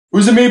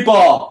Who's a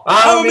meatball?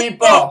 I'm a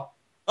meatball.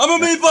 I'm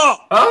a meatball.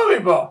 I'm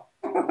a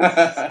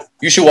meatball.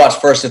 You should watch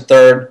First to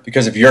Third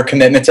because of your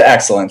commitment to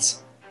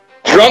excellence,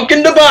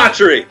 Drunken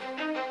debauchery.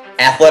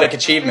 athletic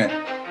achievement,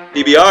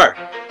 PBR.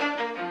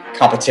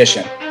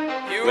 competition,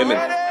 Women.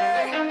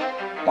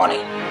 money.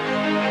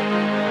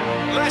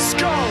 Let's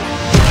go.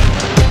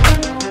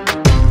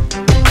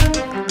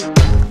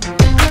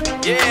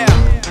 Yeah.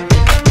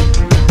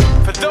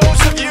 For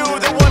those of you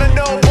that want to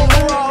know what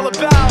we're all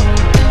about,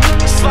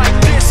 it's like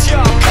this,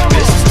 y'all. Come on.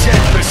 This is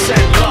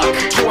 10% luck,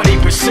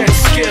 20%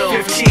 skill,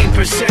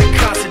 15%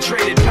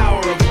 concentrated power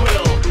of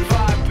will,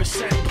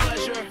 5%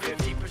 pleasure,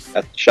 50%.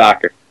 That's a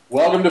shocker.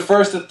 Welcome to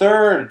First to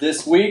Third.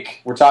 This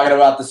week, we're talking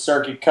about the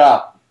Circuit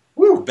Cup.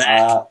 Woo,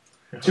 back.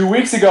 2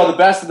 weeks ago, the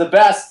best of the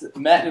best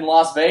met in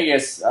Las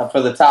Vegas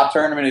for the top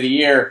tournament of the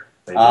year.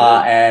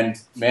 And,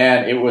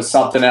 man, it was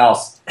something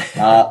else.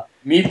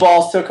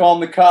 Meatballs took home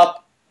the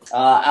cup.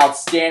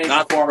 Outstanding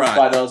performance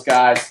by those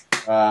guys.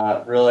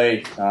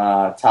 Really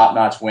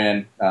top-notch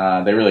win.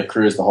 They really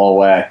cruised the whole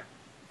way.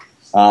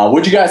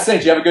 What'd you guys think?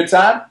 Did you have a good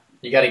time?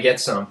 You got to get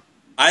some.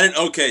 I had an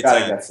okay Gotta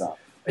time. get some.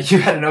 You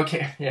had an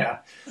okay, yeah.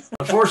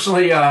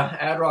 Unfortunately,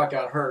 Adrock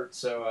got hurt,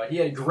 so he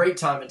had a great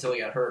time until he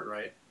got hurt,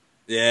 right?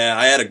 Yeah,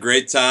 I had a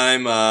great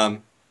time.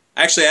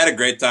 Actually, I had a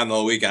great time the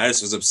whole weekend. I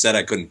just was upset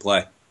I couldn't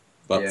play.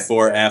 But Yeah.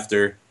 before,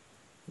 after,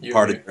 You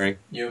part and of during.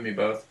 You and me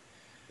both.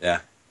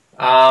 Yeah.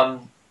 I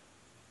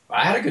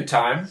had a good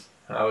time.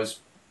 I was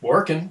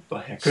working,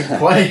 but I couldn't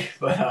play.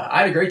 But I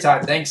had a great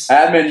time. Thanks.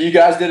 Admin, you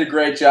guys did a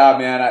great job,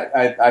 man.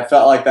 I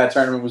felt like that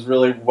tournament was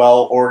really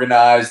well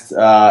organized.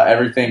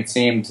 Everything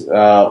seemed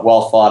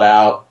well thought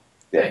out.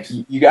 Thanks.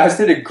 You guys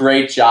did a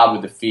great job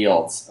with the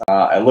fields.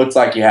 It looked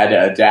like you had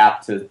to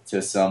adapt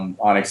to some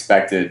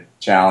unexpected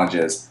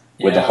challenges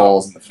with the Yeah.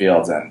 holes in the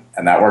fields, and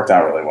that worked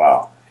out really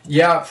well.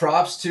 Yeah,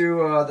 props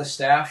to the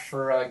staff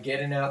for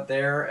getting out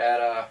there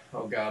at,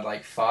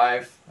 like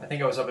 5. I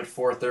think I was up at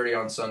 4:30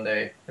 on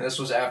Sunday. And this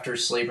was after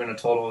sleeping a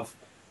total of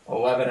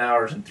 11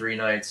 hours and 3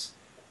 nights.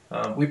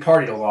 We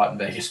partied a lot in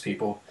Vegas,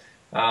 people.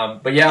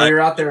 But yeah, we were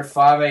out there at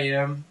 5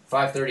 a.m.,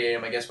 5:30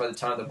 a.m., I guess, by the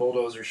time the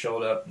bulldozers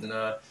showed up. And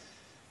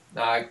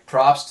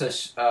props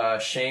to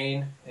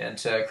Shane and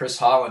to Chris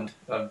Holland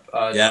of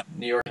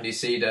New York and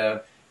D.C.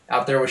 to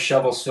out there with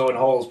shovels filling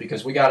holes,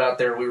 because we got out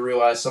there and we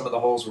realized some of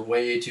the holes were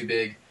way too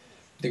big.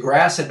 The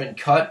grass had been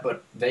cut,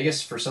 but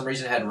Vegas, for some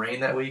reason, had rain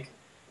that week.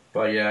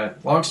 But yeah,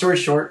 long story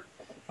short,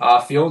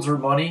 fields were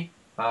money.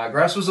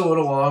 Grass was a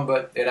little long,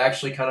 but it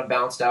actually kind of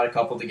bounced out a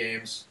couple of the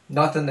games.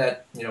 Nothing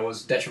that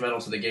was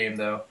detrimental to the game,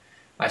 though.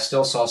 I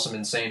still saw some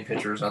insane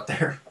pitchers out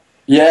there.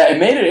 Yeah,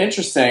 it made it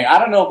interesting. I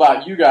don't know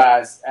about you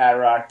guys,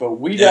 Adrock, but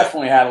we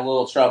definitely had a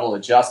little trouble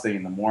adjusting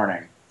in the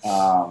morning.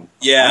 I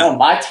know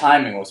my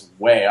timing was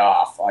way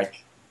off.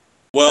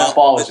 That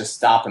ball was just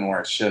stopping where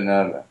it shouldn't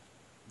have.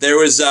 There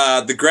was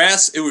the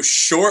grass. It was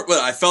short, but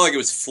I felt like it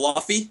was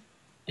fluffy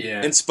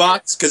in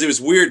spots because it was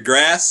weird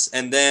grass.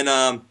 And then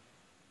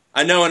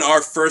I know in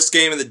our first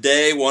game of the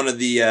day, one of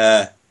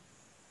the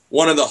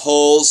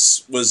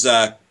holes was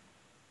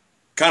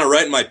kind of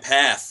right in my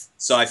path,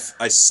 so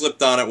I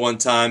slipped on it one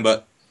time.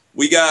 But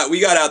we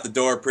got out the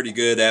door pretty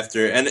good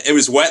after, and it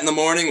was wet in the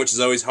morning, which is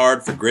always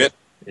hard for grip.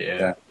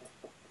 Yeah.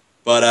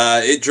 But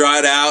it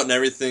dried out and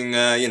everything.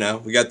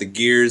 We got the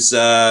gears.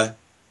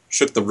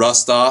 Shook the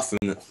rust off,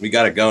 and we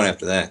got it going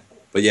after that.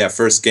 But yeah,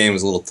 first game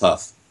was a little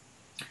tough.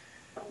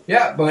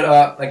 Yeah,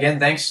 but again,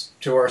 thanks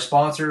to our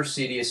sponsor,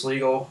 CDS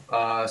Legal,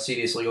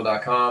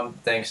 cdslegal.com.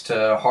 Thanks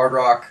to Hard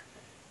Rock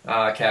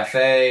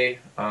Cafe.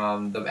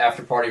 The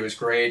after party was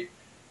great.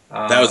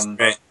 That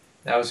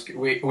was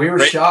great. We were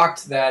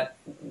shocked that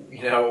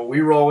we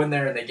roll in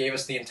there and they gave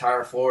us the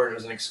entire floor, and it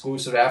was an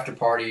exclusive after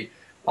party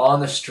on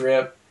the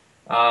Strip.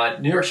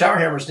 New York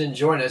Showerhammers didn't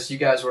join us. You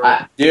guys were...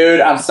 Dude,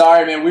 I'm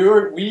sorry, man.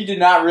 We did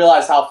not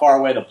realize how far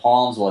away the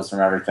Palms was from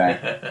everything.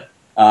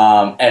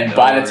 And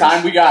by the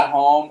time we got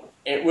home,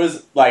 it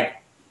was like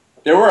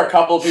there were a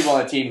couple of people on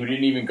the team who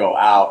didn't even go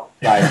out.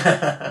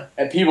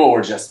 And people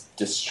were just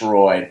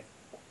destroyed.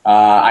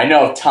 I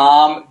know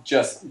Tom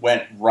just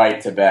went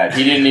right to bed.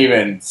 He didn't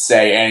even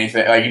say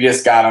anything. He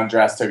just got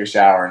undressed, took a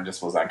shower, and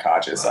just was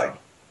unconscious.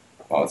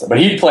 But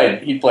he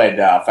played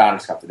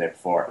Founders Cup the day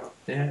before.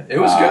 Yeah, it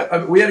was good. I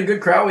mean, we had a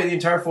good crowd. We had the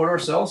entire floor to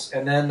ourselves.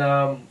 And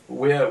then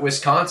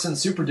Wisconsin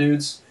Super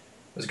Dudes.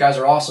 Those guys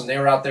are awesome. They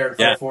were out there in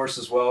full force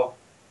as well.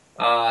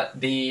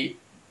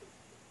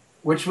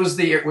 Which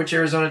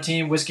Arizona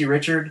team? Whiskey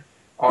Richard,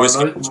 our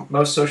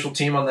most social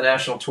team on the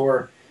national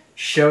tour,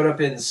 showed up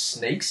in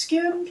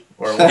snakeskin?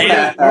 Or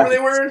what were they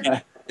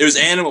wearing? It was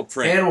animal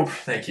print.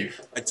 Thank you.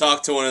 I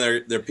talked to one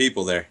of their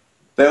people there.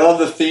 They love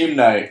the theme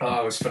night.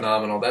 Oh, it was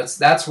phenomenal.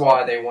 That's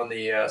why they won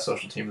the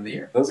social team of the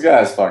year. Those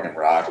guys fucking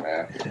rock,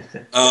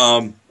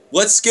 man.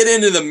 Let's get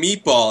into the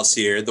meatballs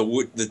here.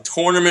 The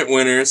tournament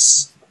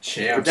winners.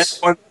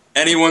 Champs.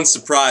 Anyone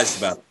surprised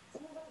about it?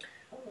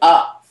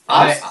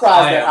 I'm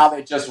surprised at how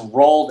they just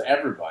rolled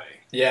everybody.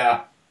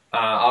 Yeah.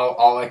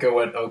 I'll echo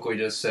what Oakley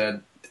just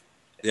said.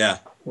 Yeah.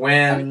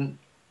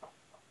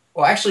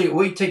 Actually,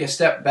 we take a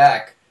step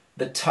back.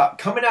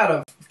 coming out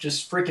of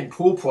just freaking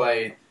pool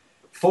play,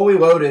 fully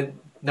loaded,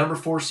 number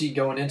 4 seed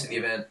going into the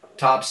event,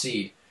 top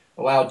seed,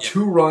 allowed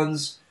 2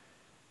 runs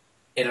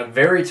in a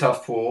very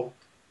tough pool,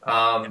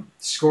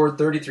 scored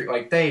 33.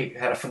 Like, they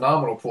had a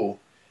phenomenal pool.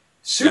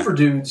 Super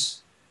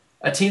Dudes,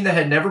 a team that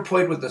had never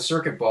played with the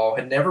circuit ball,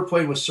 had never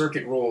played with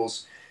circuit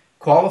rules,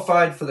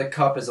 qualified for the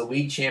Cup as a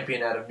league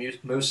champion out of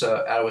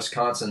Moosa out of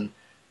Wisconsin.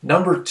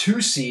 Number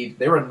 2 seed,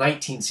 they were a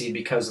 19 seed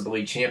because of the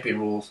league champion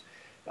rules.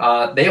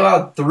 They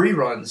allowed 3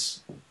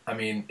 runs. I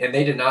mean, and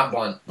they did not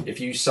bunt. If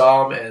you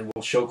saw them, and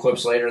we'll show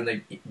clips later in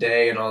the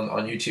day, and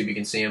on YouTube you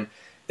can see them,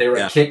 they were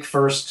a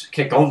kick-first,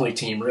 kick-only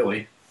team,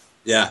 really.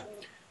 Yeah,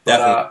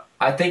 definitely. But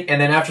I think,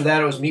 and then after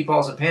that it was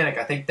Meatballs and Panic.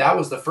 I think that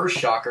was the first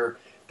shocker.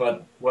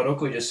 But what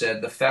Oakley just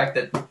said, the fact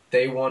that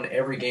they won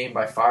every game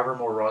by 5 or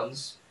more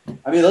runs.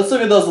 I mean, let's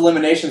look at those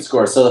elimination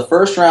scores. So the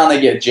first round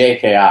they get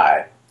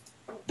JKI.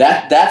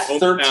 That's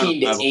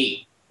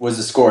 13-8 was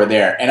the score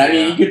there. And I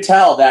mean, you could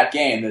tell that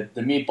game that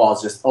the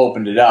Meatballs just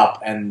opened it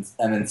up and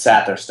then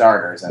sat their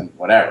starters and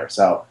whatever.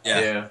 So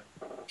a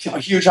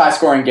huge high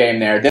scoring game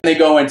there. Then they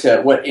go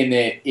into what in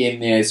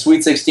the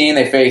Sweet 16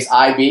 they face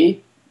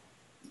IB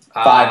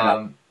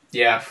 5-0.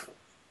 Yeah.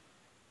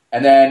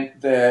 And then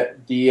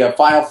the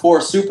Final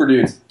Four Super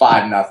Dudes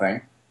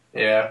 5-0.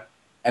 Yeah.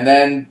 And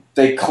then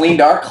they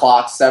cleaned our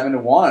clock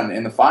 7-1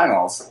 in the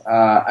finals.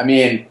 I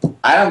mean,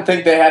 I don't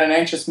think they had an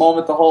anxious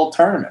moment the whole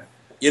tournament.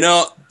 You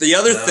know, the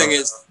other thing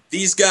is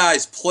these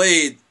guys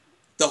played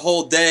the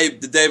whole day,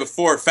 the day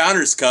before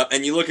Founders Cup,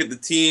 and you look at the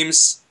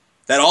teams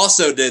that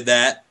also did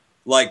that,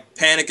 like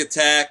Panic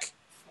Attack,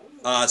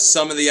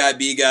 some of the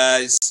IB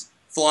guys,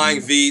 Flying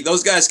V.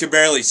 Those guys could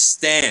barely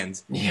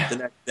stand the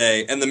next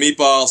day, and the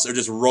Meatballs are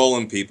just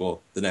rolling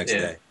people the next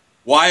day.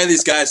 Why are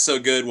these guys so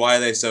good? Why are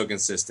they so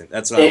consistent?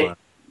 That's what I want.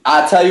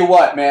 I'll tell you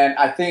what, man.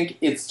 I think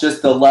it's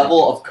just the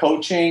level of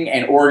coaching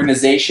and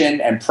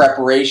organization and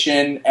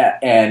preparation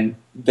and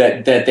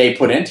that they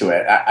put into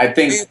it. I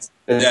think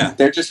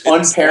they're just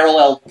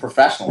unparalleled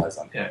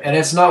professionalism. Yeah, and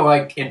it's not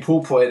like in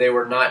pool play they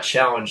were not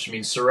challenged. I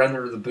mean,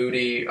 Surrender the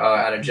Booty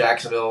out of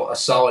Jacksonville, a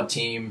solid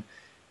team,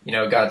 you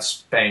know, got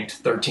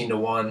spanked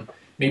 13-1.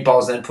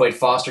 Meatballs then played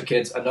Foster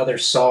Kids, another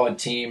solid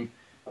team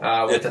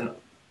with an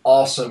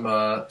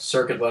awesome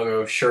circuit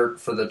logo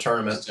shirt for the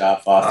tournament. Good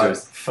job,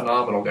 Fosters.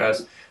 Phenomenal,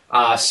 guys.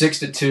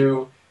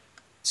 6-2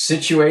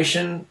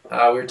 situation. We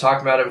were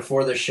talking about it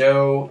before the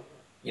show.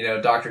 You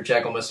know, Dr.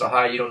 Jekyll, Mr.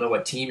 Hyde, you don't know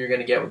what team you're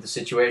going to get with the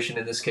situation.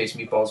 In this case,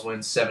 Meatballs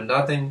wins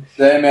 7-0.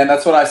 Hey, man,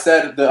 that's what I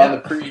said on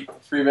the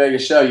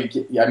pre-Vegas show.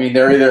 I mean,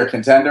 they're either a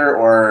contender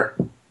or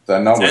the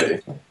nobody.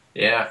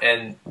 Yeah,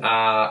 and,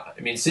 I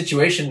mean,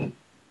 situation,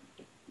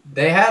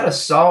 they had a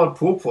solid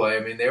pool play. I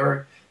mean,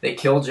 they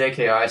killed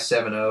JKI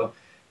 7-0.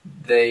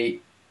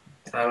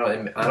 I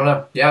don't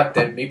know. Yeah,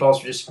 the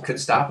Meatballs just couldn't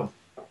stop them.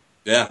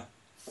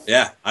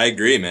 Yeah, I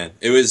agree, man.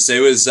 It was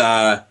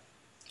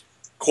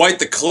quite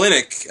the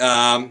clinic.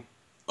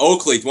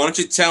 Oakley, why don't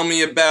you tell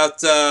me about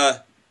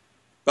the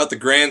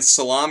grand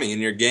salami in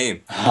your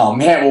game? Oh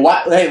man,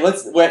 well,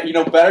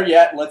 better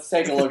yet, let's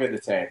take a look at the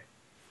tape.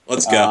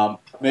 Let's go.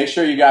 Make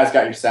sure you guys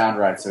got your sound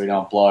right so we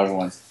don't blow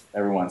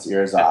everyone's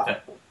ears off.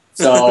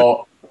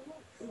 So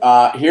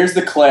here's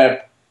the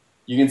clip.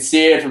 You can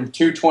see it from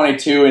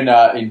 222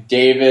 in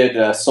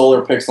David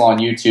Solar Pixel on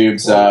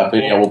YouTube's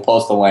video. We'll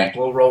post the link.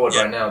 We'll roll it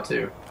right now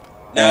too.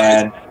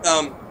 And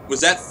was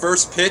that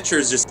first pitch or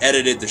is just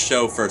edited to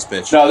show first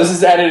pitch? No, this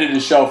is edited to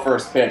show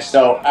first pitch.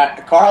 So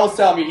Carl was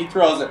telling me he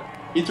throws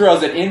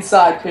it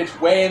inside pitch,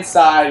 way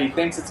inside. He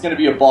thinks it's going to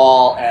be a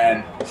ball,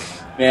 and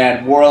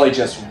man, Worley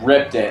just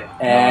ripped it.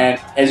 And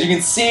as you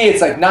can see,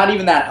 it's like not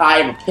even that high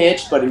of a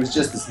pitch, but it was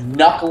just this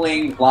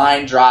knuckling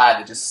line drive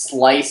that just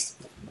sliced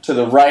to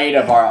the right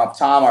of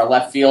Tom, our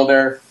left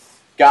fielder.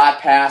 Got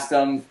past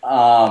him,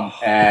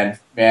 and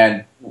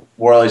man,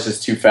 Worley's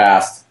just too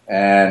fast,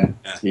 and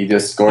he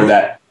just scored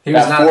that.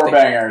 That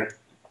four-banger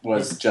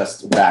was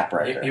just a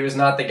backbreaker. He was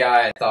not the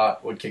guy I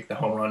thought would kick the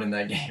home run in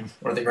that game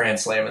or the grand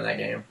slam in that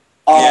game.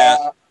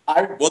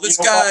 This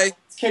guy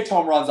kicked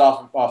home runs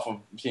off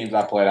of teams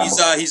I played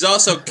on. He's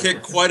also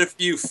kicked quite a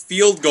few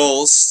field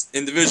goals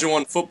in Division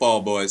I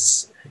football,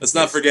 boys. Let's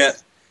not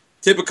forget,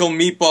 typical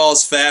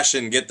Meatballs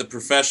fashion, get the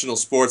professional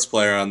sports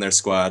player on their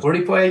squad. Where did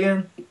he play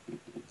again?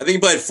 I think he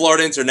played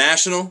Florida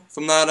International, if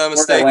I'm not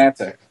mistaken.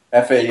 Atlantic.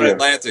 FAU.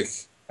 Atlantic.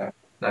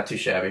 Not too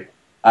shabby.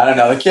 I don't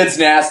know. The kid's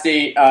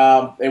nasty.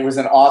 It was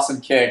an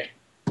awesome kick.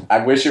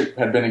 I wish it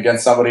had been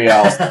against somebody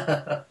else.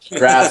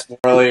 Congrats,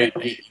 Worley.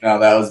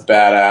 That was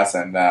badass,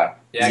 and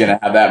he's going to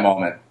have that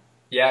moment.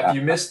 Yeah, if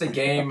you missed the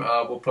game,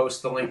 we'll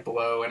post the link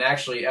below. And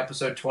actually,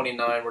 episode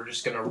 29, we're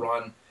just going to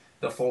run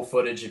the full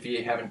footage if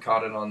you haven't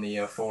caught it on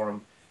the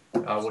forum.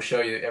 We'll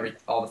show you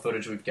all the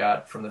footage we've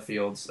got from the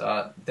fields.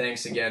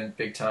 Thanks again,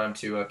 big time,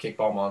 to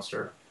Kickball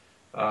Monster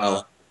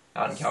out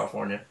in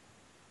California.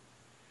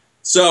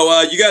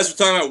 So you guys were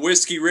talking about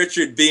Whiskey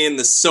Richard being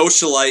the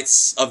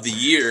socialites of the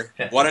year.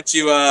 Why don't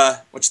you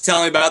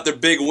tell me about their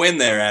big win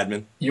there,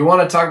 Admin? You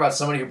want to talk about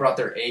somebody who brought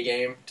their A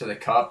game to the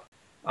Cup?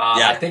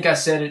 I think I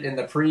said it in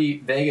the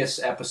pre-Vegas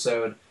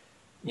episode.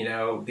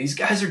 these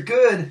guys are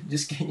good.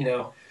 Just,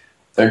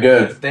 they're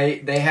good.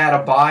 They had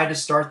a bye to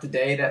start the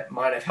day that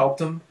might have helped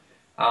them.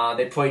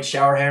 They played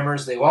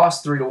Showerhammers. They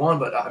lost 3-1,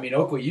 but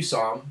Oakwood, you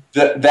saw them.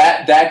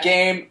 That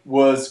game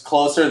was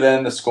closer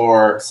than the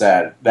score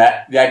said.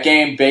 That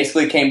game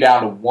basically came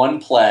down to one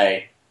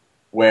play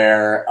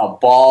where a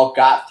ball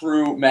got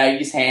through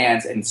Maggie's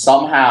hands, and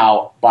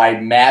somehow, by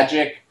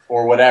magic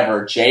or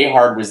whatever, Jay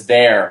Hard was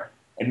there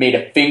and made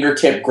a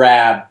fingertip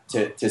grab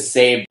to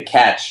save the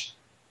catch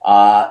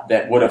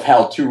that would have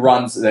held 2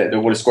 runs. That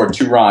would have scored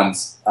 2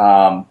 runs.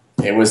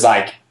 It was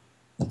like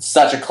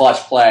such a clutch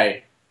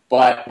play.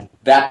 But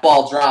that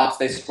ball drops,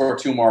 they score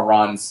 2 more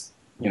runs.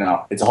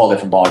 It's a whole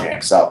different ball game.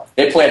 So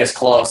they played us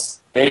close.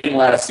 They didn't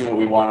let us do what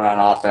we wanted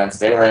on offense.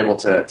 They were able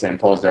to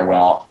impose their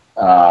will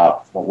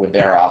with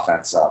their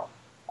offense. So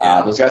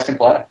those guys can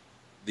play.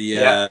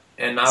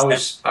 And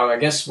I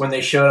guess when they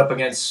showed up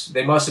against,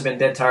 they must have been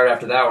dead tired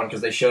after that one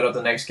because they showed up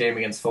the next game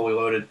against Fully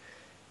Loaded,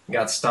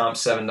 got stomped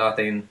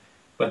 7-0.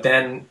 But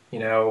then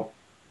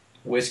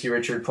Whiskey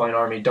Richard playing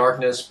Army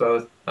Darkness,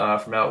 both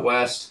from out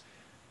west.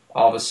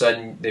 All of a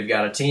sudden, they've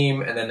got a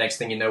team, and then next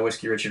thing you know,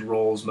 Whiskey Richard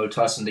rolls Mo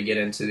Tussin to get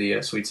into the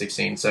Sweet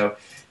 16. So,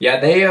 yeah,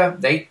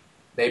 they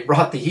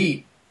brought the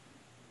heat.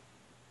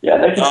 Yeah,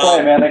 they can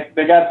play, man.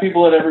 They got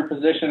people at every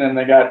position, and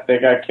they got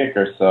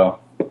kickers. So,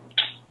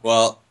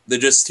 well, they're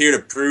just here to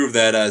prove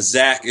that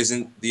Zach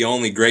isn't the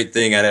only great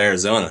thing at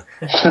Arizona.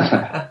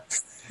 At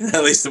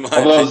least in my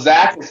Although opinion.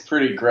 Zach is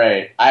pretty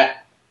great. I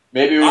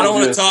don't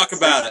want to talk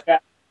about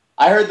it.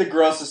 I heard the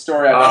grossest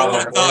story I've I ever don't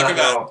want to talk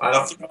about it.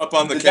 I'll throw up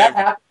on the Did that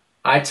camera. happen?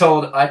 I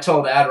told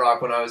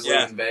Adrock when I was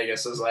living in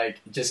Vegas, I was like,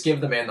 just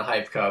give the man the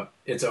hype cup.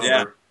 It's over.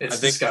 Yeah,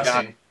 It's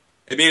disgusting.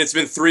 It's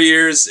been 3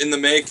 years in the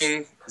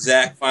making.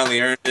 Zach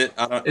finally earned it.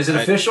 Is it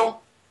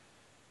official?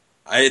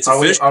 It's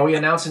official. Are we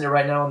announcing it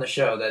right now on the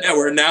show? Yeah,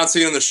 we're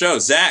announcing on the show.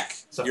 Zach,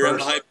 you're in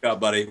the hype cup,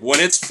 buddy.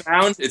 When it's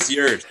found, it's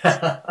yours.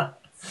 So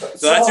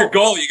that's your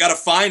goal. You got to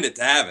find it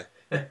to have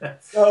it.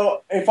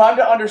 So if I'm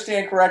to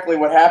understand correctly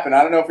what happened,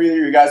 I don't know if either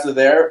of you guys were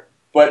there,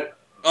 but...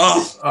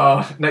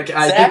 I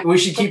think we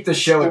should keep the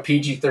show at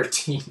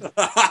PG-13.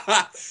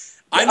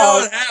 I know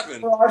what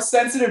happened. For our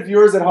sensitive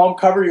viewers at home,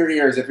 cover your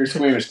ears if you're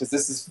squeamish, because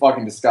this is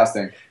fucking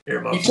disgusting.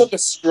 He took a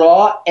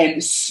straw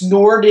and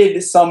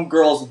snorted some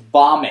girl's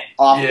vomit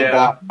off the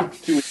bottom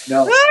to his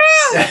nose.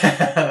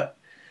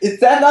 Is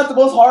that not the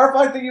most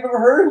horrifying thing you've ever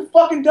heard? Who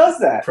fucking does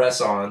that?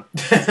 Press on.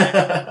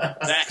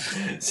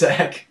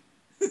 Zach.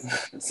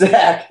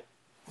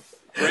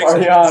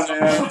 Party on,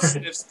 man.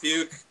 Sniffs,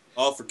 puke.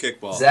 All for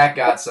kickball. Zach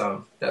got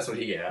some. That's what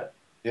he got.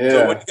 Yeah.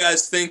 So what do you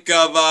guys think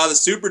of the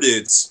Super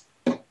Dudes?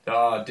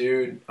 Oh,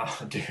 dude. I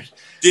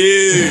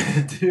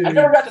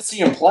never got to see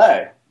him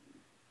play.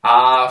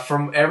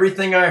 From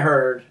everything I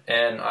heard,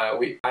 and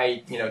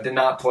I did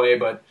not play,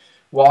 but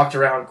walked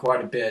around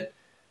quite a bit.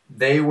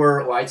 They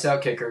were lights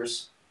out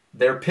kickers.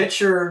 Their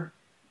pitcher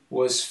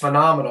was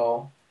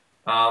phenomenal.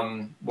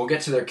 We'll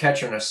get to their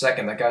catcher in a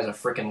second. That guy's a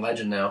freaking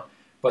legend now.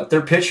 But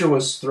their pitcher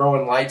was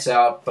throwing lights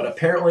out. But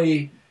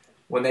apparently,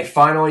 when they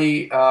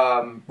finally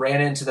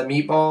ran into the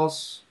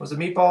meatballs, was it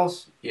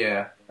meatballs?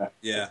 Yeah.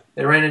 Yeah.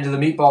 They ran into the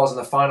meatballs in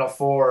the Final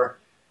Four.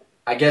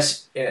 I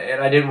guess,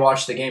 and I didn't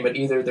watch the game, but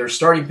either their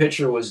starting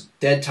pitcher was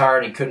dead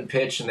tired and couldn't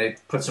pitch, and they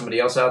put somebody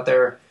else out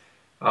there.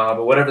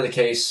 But whatever the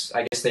case,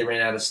 I guess they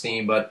ran out of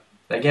steam. But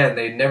again,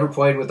 they never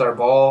played with our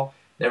ball,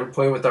 never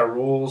played with our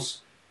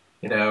rules.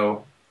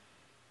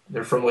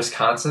 They're from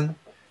Wisconsin,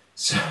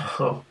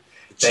 so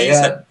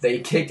they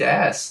kicked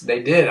ass.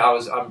 They did.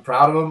 I'm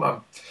proud of them.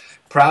 I'm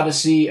proud to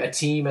see a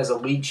team as a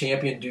league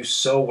champion do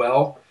so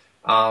well.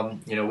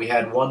 We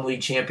had one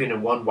league champion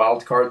and one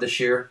wild card this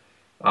year.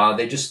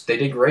 They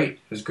did great.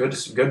 It was good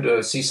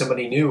to see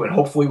somebody new, and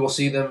hopefully we'll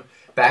see them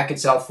back in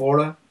South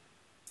Florida,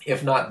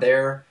 if not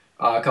there.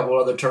 A couple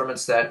of other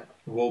tournaments that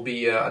we'll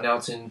be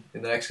announcing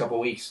in the next couple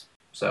of weeks.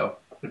 So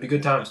it'll be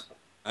good times.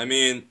 I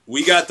mean,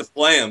 we got to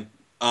play them.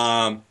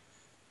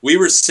 We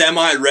were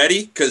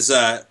semi-ready because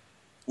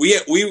we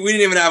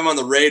didn't even have them on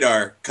the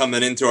radar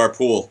coming into our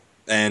pool.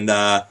 And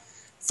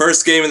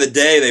first game of the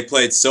day, they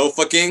played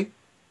Sofa King,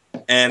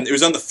 and it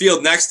was on the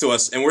field next to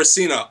us, and we're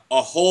seeing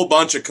a whole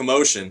bunch of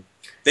commotion.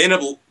 They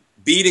ended up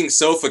beating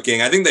Sofa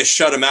King. I think they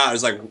shut him out. It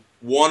was like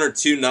 1 or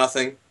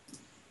 2-0.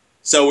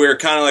 So we were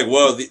kind of like,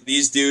 whoa,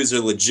 these dudes are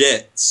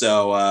legit.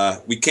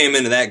 So we came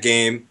into that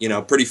game,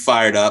 pretty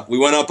fired up. We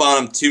went up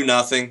on them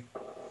 2-0.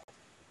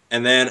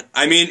 And then,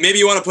 I mean, maybe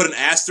you want to put an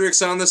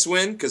asterisk on this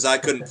win because I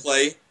couldn't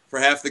play for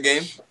half the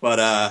game. But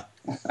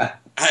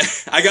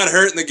I got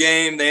hurt in the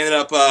game. They ended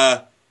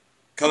up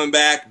coming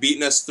back,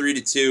 beating us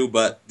 3-2.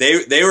 But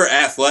they were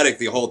athletic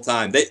the whole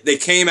time. They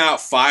came out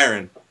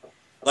firing.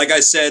 Like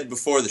I said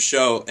before the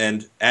show,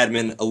 and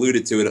Admin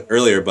alluded to it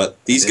earlier, but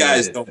these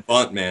guys don't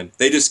bunt, man.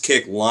 They just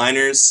kick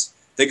liners.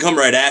 They come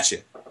right at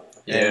you.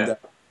 Yeah. And,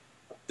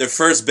 their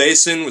first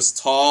baseman was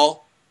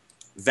tall.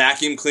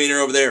 Vacuum cleaner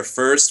over there at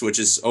first, which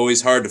is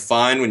always hard to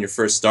find when you're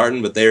first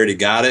starting, but they already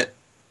got it.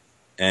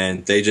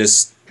 And they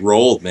just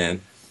rolled, man.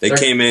 They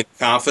came in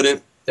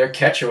confident. Their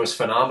catcher was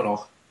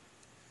phenomenal.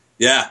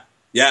 Yeah.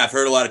 Yeah, I've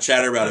heard a lot of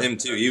chatter about him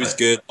too. He was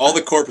good. All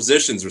the core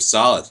positions were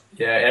solid.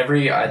 Yeah,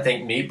 I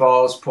think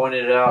Meatballs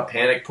pointed it out,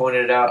 Panic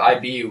pointed it out,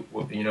 IB,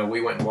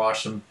 we went and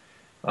watched him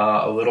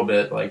a little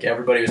bit. Like,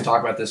 everybody was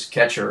talking about this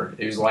catcher.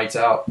 He was lights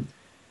out.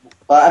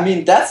 I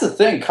mean, that's the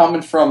thing,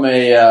 coming from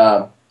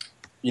a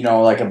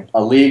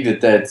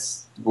league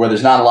that's where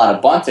there's not a lot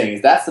of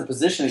bunting. That's the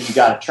position that you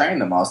got to train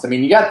the most. I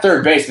mean, you got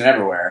third baseman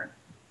everywhere,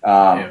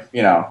 and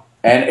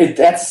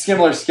that's a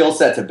similar skill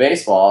set to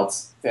baseball.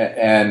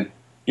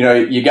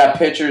 You got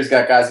pitchers,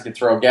 got guys that can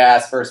throw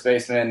gas, first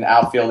baseman,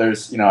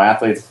 outfielders,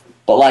 athletes.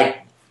 But, like,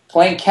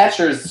 playing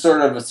catcher is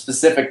sort of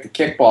specific to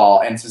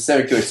kickball and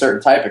specific to a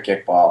certain type of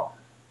kickball.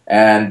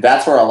 And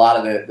that's where a lot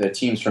of the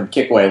teams from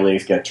kickaway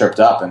leagues get tripped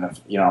up. And,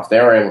 if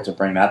they were able to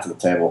bring that to the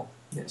table.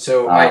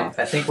 So I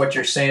think what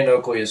you're saying,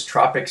 Oakley, is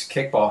Tropics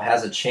Kickball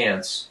has a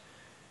chance.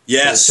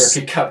 Yes. For the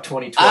Circuit Cup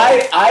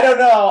 2012. I don't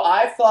know.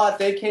 I thought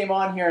they came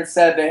on here and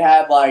said they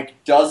had, like,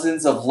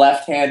 dozens of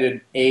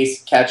left-handed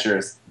ace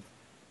catchers.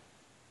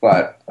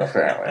 But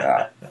apparently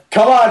not.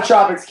 Come on,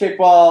 Tropics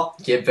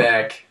Kickball. Get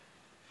back.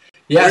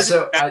 Yeah,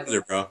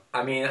 bro?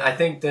 I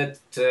think that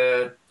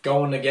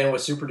going again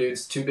with Super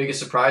Dudes, two biggest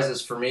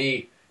surprises for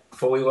me,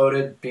 Fully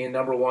Loaded being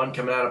number one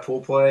coming out of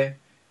pool play,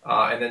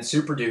 and then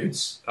Super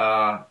Dudes.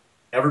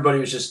 Everybody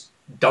was just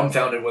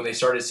dumbfounded when they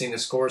started seeing the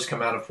scores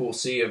come out of Pool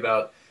C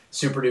about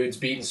Super Dudes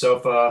beating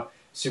Sofa,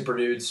 Super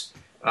Dudes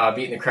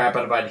beating the crap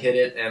out of I'd Hit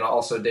It, and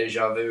also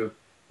Deja Vu,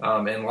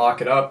 and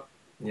Lock It Up,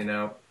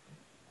 Yeah.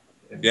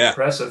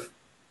 Impressive.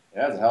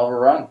 Yeah, it's a hell of a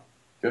run.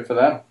 Good for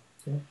them.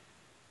 Yeah.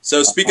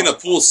 So speaking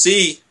of Pool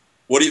C,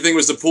 what do you think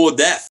was the pool of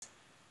death?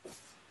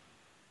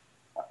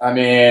 I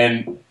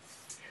mean,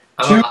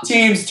 two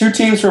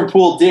teams from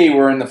Pool D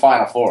were in the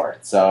Final Four.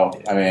 So,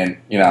 I mean,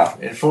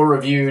 In full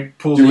review,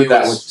 Pool D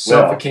was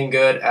Sofa King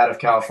Good out of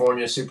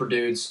California, Super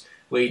Dudes,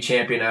 league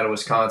champion out of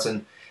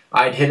Wisconsin.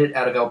 I'd Hit It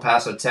out of El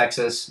Paso,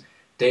 Texas.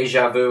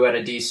 Deja Vu out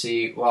of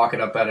D.C., Lock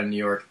It Up out of New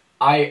York.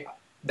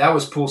 That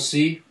was Pool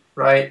C,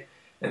 right?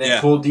 And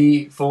then Pool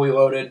D, Fully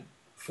Loaded,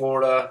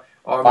 Florida,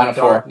 Army of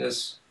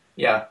Darkness.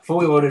 Yeah,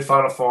 Fully Loaded,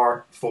 Final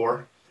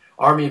Four.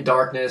 Army of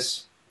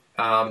Darkness,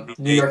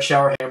 New York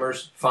Shower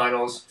Hammers,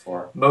 Finals.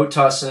 Mo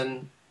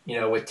Tussin,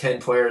 with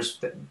 10 players.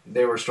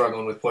 They were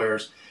struggling with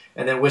players.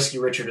 And then Whiskey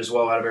Richard as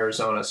well out of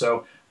Arizona.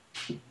 So,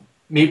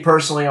 me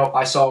personally,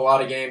 I saw a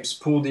lot of games.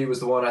 Pool D was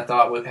the one I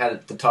thought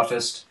had the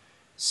toughest.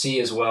 C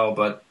as well,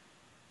 but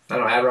I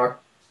don't know,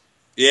 Ad-Rock?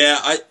 Yeah,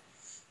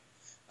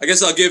 I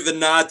guess I'll give the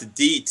nod to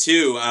D,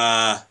 too.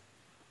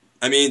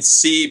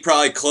 C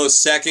probably close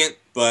second,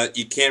 but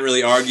you can't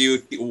really argue.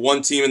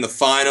 One team in the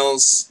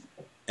finals,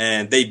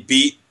 and they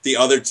beat the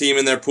other team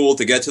in their pool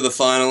to get to the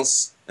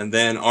finals, and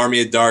then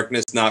Army of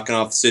Darkness knocking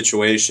off the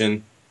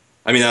situation.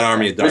 I mean, not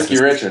Army of Darkness.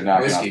 Whiskey Richard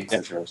knocking off the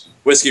situation.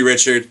 Whiskey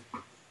Richard.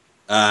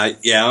 I'm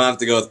going to have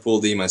to go with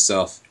Pool D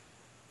myself.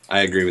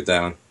 I agree with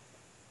that one.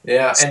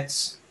 Yeah, and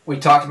we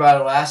talked about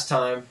it last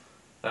time.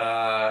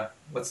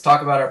 Let's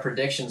talk about our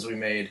predictions we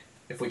made,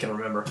 if we can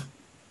remember.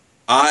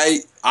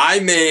 I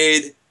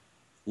made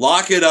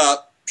Lock It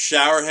Up,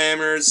 Shower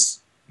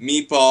Hammers,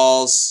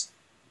 Meatballs,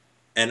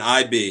 and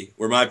IB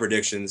were my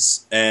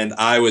predictions, and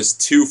I was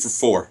 2 for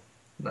 4.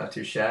 Not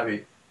too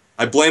shabby.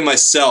 I blame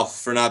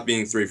myself for not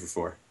being 3 for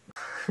 4.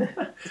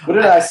 What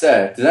did I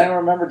say? Did anyone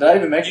remember? Did I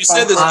even make you the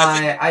said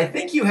finals? I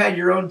think you had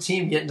your own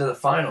team get into the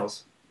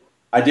finals.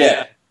 I did.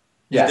 Yeah.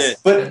 Yes. You did.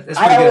 But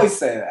I always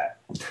say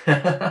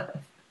that.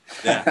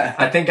 Yeah.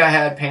 I think I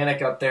had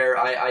Panic up there.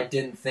 I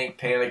didn't think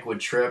Panic would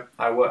trip.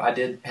 I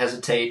did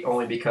hesitate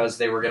only because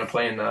they were going to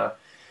play in the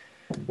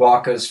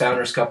Waka's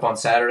Founders Cup on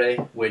Saturday,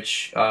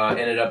 which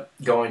ended up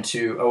going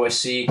to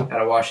OSC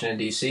out of Washington,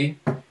 D.C.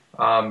 Good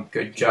job.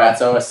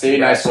 Congrats, OSC.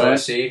 Nice win.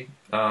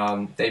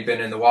 OSC. They've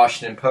been in the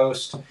Washington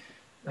Post.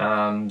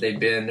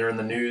 They're in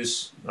the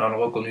news on a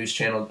local news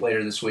channel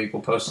later this week.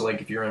 We'll post a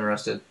link if you're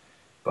interested.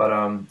 But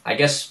I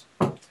guess,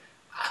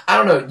 I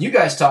don't know. You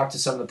guys talked to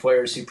some of the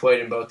players who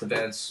played in both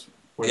events.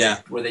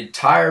 Were they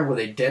tired? Were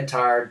they dead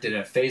tired? Did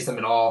it faze them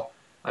at all?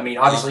 I mean,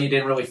 obviously, it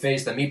didn't really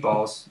faze the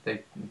Meatballs.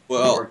 It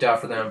worked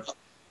out for them.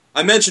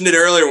 I mentioned it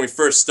earlier when we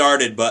first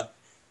started, but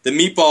the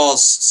Meatballs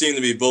seem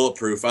to be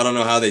bulletproof. I don't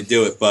know how they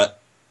do it,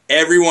 but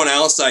everyone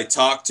else I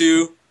talked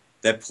to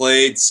that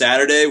played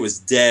Saturday was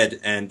dead,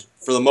 and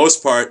for the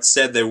most part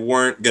said they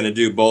weren't going to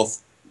do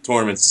both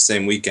tournaments the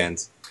same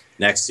weekend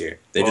next year.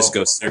 They just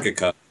go Circuit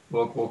Cup.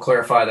 We'll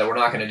clarify that we're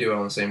not going to do it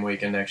on the same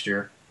weekend next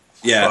year.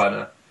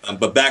 Yeah,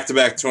 but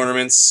back-to-back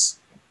tournaments,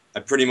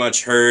 I pretty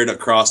much heard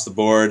across the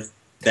board,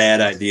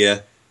 bad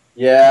idea.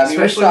 Yeah,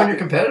 especially when you're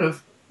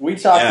competitive. We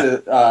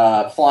talked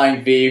to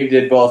Flying V, who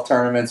did both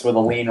tournaments with a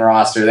lean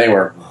roster. They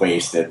were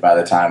wasted by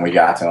the time we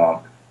got to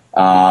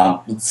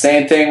them.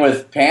 Same thing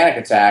with Panic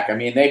Attack. I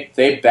mean,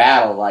 they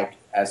battled like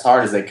as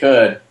hard as they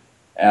could,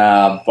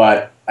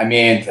 but I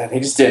mean, they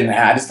just didn't.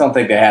 I just don't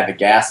think they had the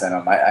gas in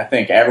them. I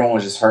think everyone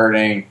was just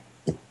hurting.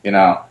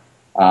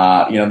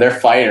 They're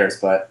fighters,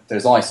 but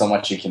there's only so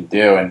much you can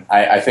do, and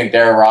I think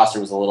their roster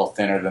was a little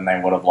thinner than they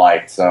would have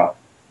liked. So,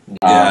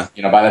 by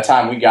the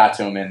time we got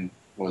to them in,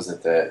 what was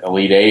it, the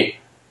Elite Eight,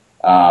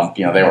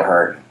 they were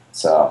hurt.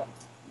 So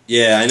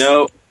yeah, I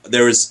know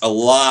there was a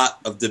lot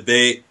of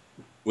debate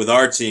with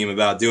our team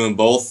about doing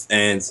both,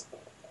 and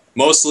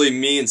mostly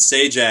me and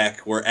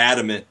Sajak were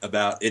adamant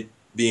about it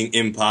being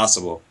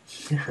impossible.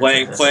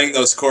 Playing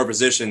those core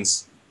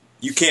positions,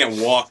 you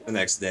can't walk the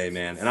next day,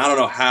 man. And I don't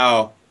know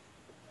how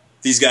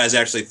these guys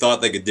actually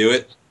thought they could do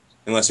it,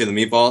 unless you're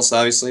the meatballs,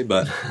 obviously.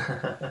 But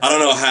I don't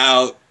know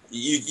how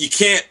you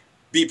can't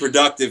be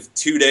productive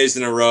 2 days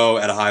in a row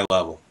at a high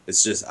level.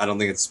 It's just, I don't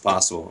think it's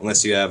possible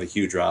unless you have a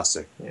huge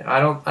roster. Yeah, I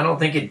don't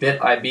think it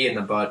bit IB in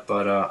the butt,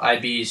 but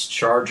IB's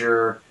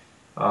Charger,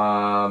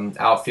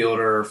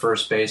 outfielder,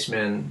 first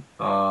baseman,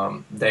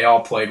 they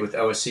all played with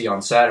OSC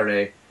on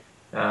Saturday,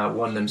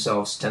 won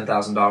themselves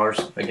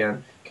 $10,000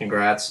 again.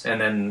 Congrats. And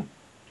then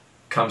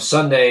come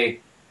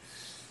Sunday,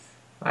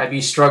 IB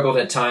struggled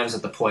at times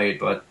at the plate,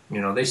 but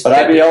But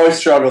IB always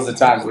struggles at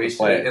times at the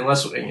plate.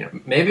 Unless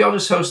maybe I'll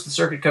just host the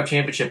Circuit Cup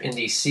Championship in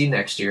DC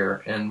next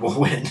year and we'll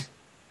win.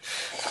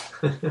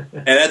 Hey,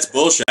 that's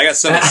bullshit. I got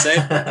something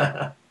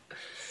to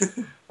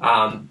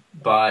say.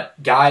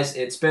 But guys,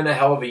 it's been a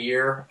hell of a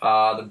year.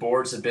 The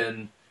boards have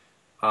been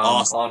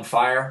awesome. On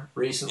fire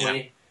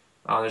recently.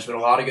 Yeah. There's been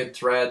a lot of good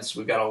threads.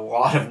 We've got a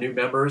lot of new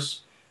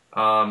members.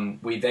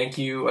 We thank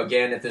you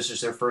again if this is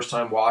their first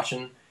time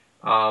watching.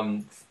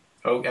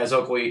 As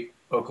Oakley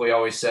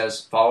always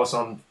says, follow us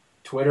on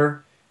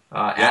Twitter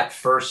at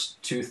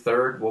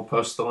First2Third. We'll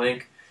post the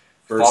link.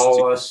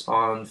 Follow us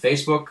on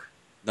Facebook.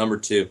 Number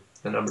 2.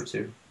 The number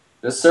 2.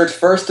 Just search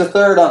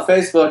First2Third on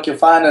Facebook. You'll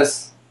find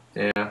us.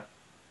 Yeah.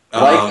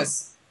 Like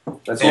us.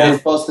 That's where we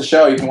post the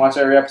show. You can watch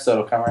every episode.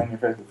 It'll come right in your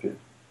Facebook feed.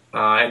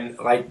 And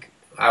like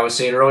I was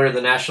saying earlier,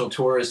 the national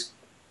tour has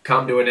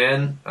come to an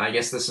end. I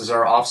guess this is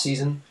our off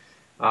season.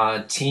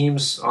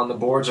 Teams on the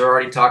boards are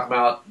already talking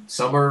about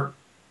summer,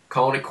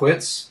 calling it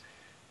quits.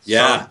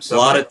 Yeah, a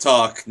lot of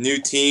talk. New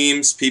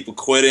teams, people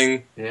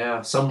quitting.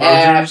 Yeah, some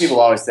mergers.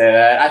 People always say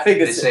that. I think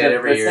they say it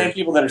every year. The same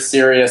people that are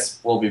serious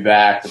will be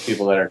back. The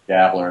people that are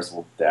dabblers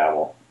will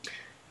dabble.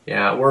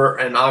 Yeah,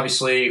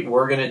 obviously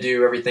we're going to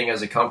do everything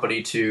as a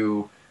company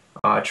to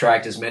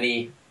attract as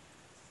many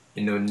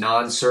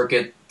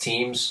non-circuit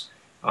teams.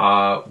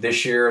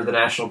 This year, the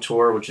national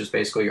tour, which is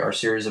basically our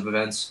series of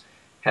events,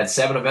 had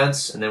 7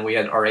 events, and then we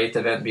had our 8th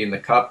event being the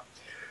Cup.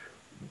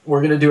 We're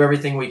going to do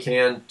everything we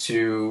can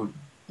to,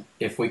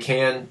 if we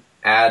can,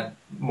 add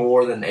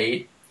more than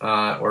 8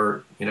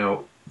 or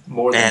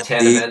more than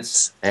 10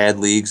 events. Add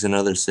leagues in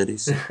other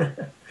cities.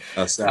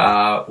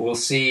 We'll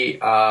see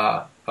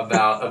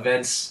about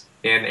events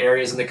in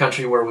areas in the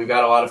country where we've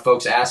got a lot of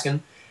folks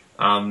asking.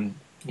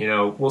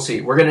 We'll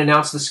see. We're going to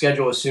announce the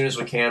schedule as soon as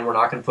we can. We're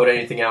not going to put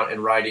anything out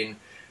in writing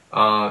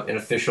in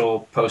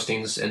official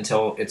postings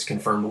until it's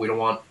confirmed. We don't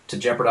want to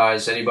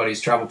jeopardize anybody's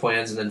travel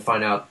plans and then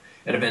find out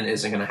an event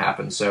isn't going to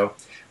happen. So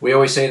we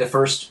always say the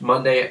first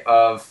Monday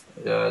of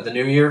the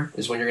new year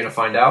is when you're going to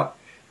find out.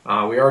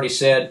 We already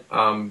said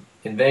in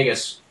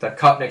Vegas, the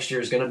Cup next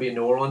year is going to be in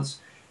New Orleans.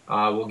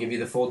 We'll give you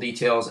the full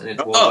details, and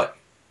it will.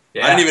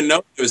 Yeah. I didn't even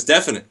know it was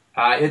definite.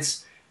 I'll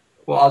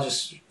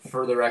just,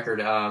 for the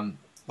record,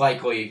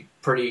 likely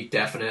pretty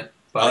definite.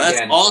 But that's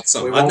again,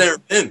 awesome. I've never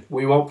been.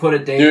 We won't put a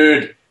date.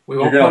 Dude,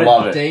 you're going to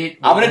love it.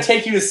 I'm going to to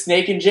take you to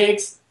Snake and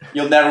Jake's.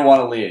 You'll never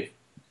want to leave.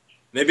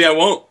 Maybe I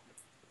won't.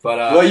 But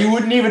well, you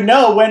wouldn't even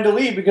know when to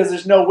leave because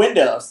there's no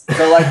windows.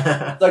 So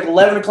it's like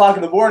 11 o'clock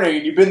in the morning,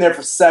 and you've been there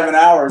for 7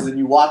 hours, and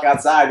you walk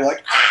outside, you're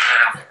like,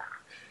 ah!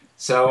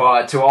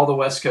 So to all the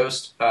West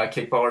Coast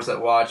kickballers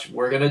that watch,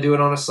 we're going to do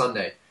it on a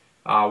Sunday.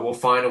 We'll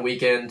find a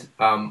weekend,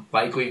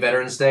 likely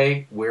Veterans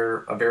Day. We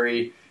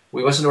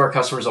listen to our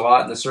customers a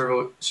lot. In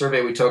the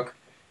survey we took,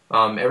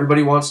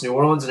 everybody wants New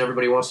Orleans and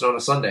everybody wants it on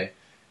a Sunday.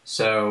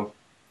 So,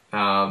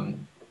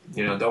 don't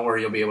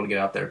worry, you'll be able to get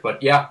out there.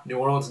 But yeah, New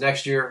Orleans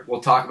next year.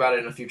 We'll talk about it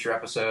in a future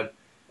episode.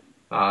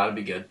 It'll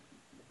be good.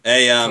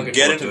 Hey,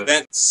 get an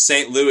event in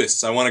St.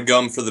 Louis. I want to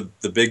go for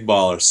the big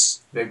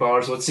ballers. Big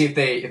ballers. Let's see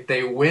if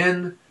they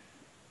win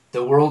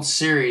the World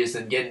Series,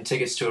 then getting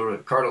tickets to a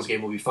Cardinals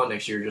game will be fun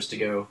next year just to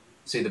go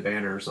see the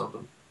banner or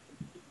something.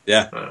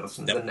 Yeah.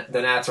 Yep.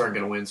 The Nats aren't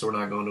going to win, so we're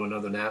not going to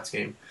another Nats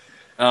game.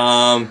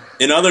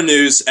 In other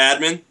news,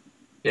 admin.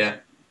 Yeah.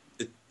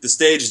 The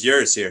stage is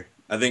yours here.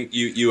 I think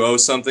you owe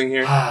something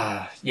here.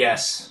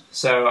 Yes.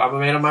 So I'm a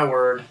man of my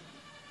word.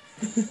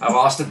 I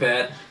lost a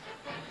bet.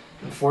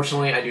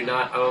 Unfortunately, I do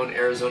not own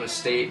Arizona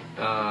State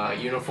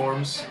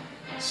uniforms,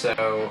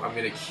 so I'm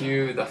going to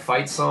cue the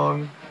fight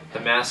song, the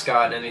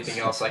mascot, and anything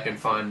else I can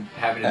find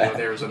having to do with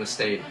Arizona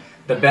State.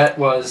 The bet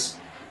was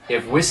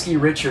if Whiskey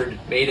Richard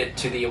made it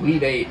to the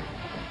Elite Eight,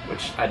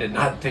 which I did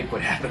not think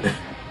would happen,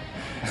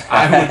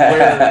 I would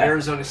wear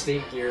Arizona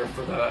State gear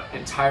for the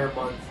entire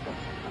month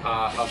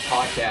of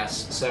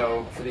podcasts.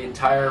 So for the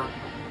entire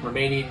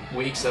remaining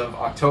weeks of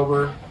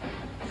October,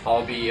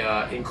 I'll be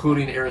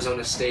including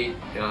Arizona State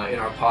in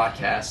our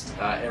podcast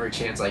every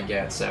chance I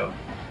get. So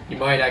you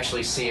might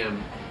actually see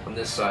him on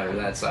this side or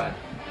that side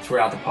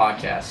throughout the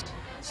podcast.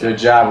 So, good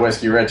job,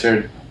 Whiskey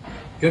Richard.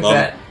 Good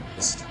bet.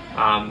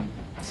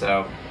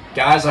 So,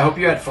 guys, I hope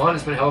you had fun.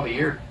 It's been a hell of a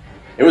year.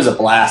 It was a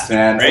blast,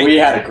 man. Great. We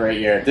had a great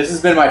year. This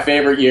has been my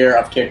favorite year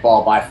of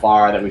kickball by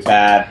far that we've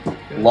had.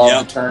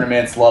 Love the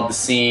tournaments, love the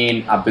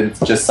scene. I've been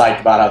just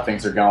psyched about how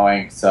things are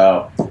going.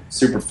 So,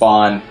 super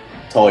fun,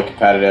 totally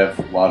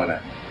competitive, loving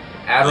it.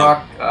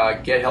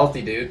 Adrock, get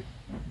healthy, dude.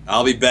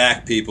 I'll be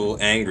back, people.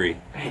 Angry.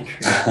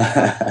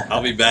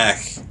 I'll be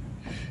back.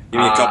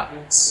 Give me a couple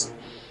minutes.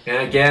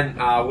 And again,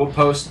 we'll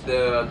post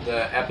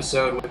the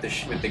episode with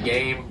the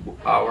game.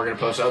 We're gonna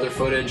post other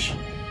footage.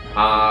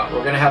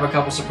 We're gonna have a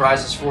couple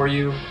surprises for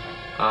you.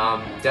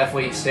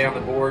 Definitely stay on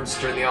the boards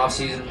during the off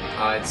season.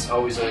 It's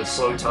always a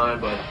slow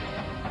time, but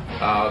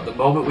the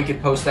moment we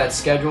can post that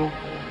schedule,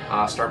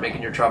 start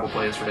making your travel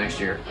plans for next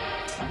year.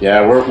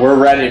 Yeah, we're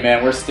ready,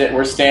 man.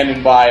 We're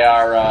standing by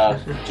our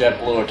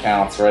JetBlue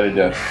accounts, ready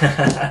to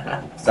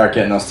start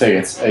getting those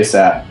tickets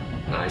ASAP.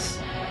 Nice.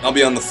 I'll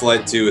be on the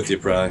flight too with you,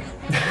 probably.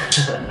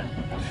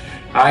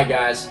 All right,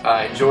 guys.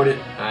 Enjoyed it.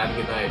 Have a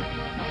good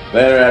night.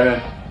 Later,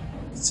 Evan.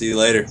 See you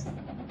later.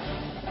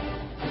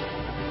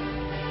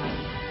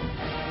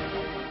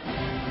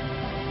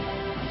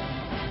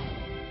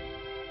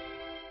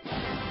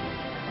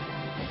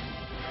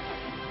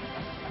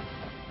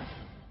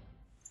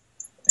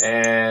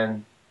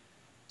 And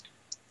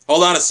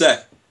hold on a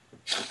sec.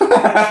 No,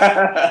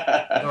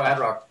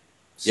 Adrock.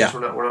 Yeah.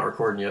 We're not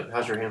recording yet.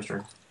 How's your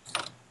hamstring?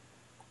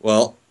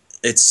 Well,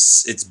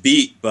 it's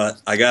beat,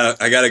 but I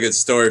got a good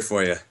story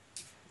for you.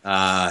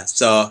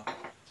 So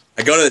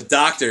I go to the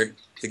doctor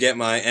to get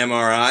my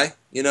MRI,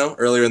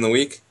 earlier in the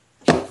week,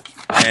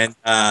 and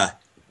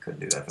couldn't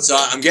do that. So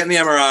I'm getting the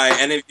MRI.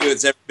 Any of you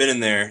that's ever been in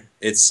there,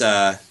 it's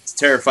a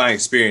terrifying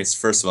experience.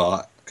 First of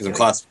all, because I'm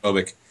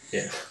claustrophobic.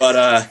 Yeah.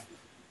 But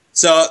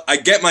so I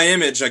get my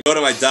image. I go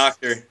to my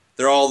doctor.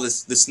 They're all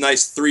this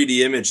nice 3D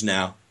image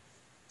now.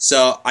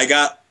 So I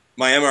got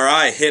my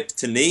MRI hip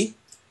to knee.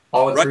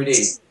 All in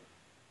 3D.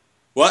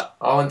 What?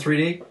 All in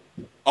 3D?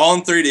 All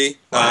in 3D.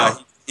 Wow.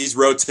 He's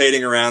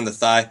rotating around the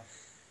thigh.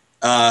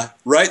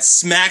 Right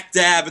smack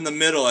dab in the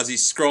middle as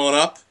he's scrolling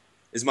up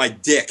is my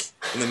dick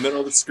in the middle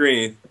of the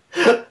screen.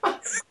 And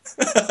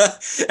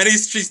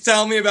she's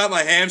telling me about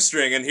my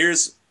hamstring, and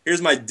here's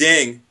my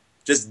ding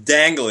just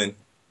dangling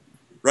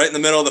right in the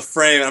middle of the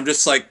frame. And I'm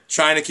just like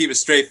trying to keep a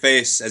straight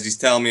face as he's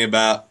telling me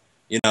about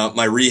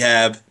my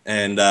rehab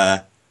and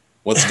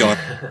what's going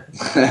on.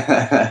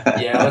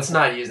 Yeah, let's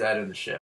not use that in the show.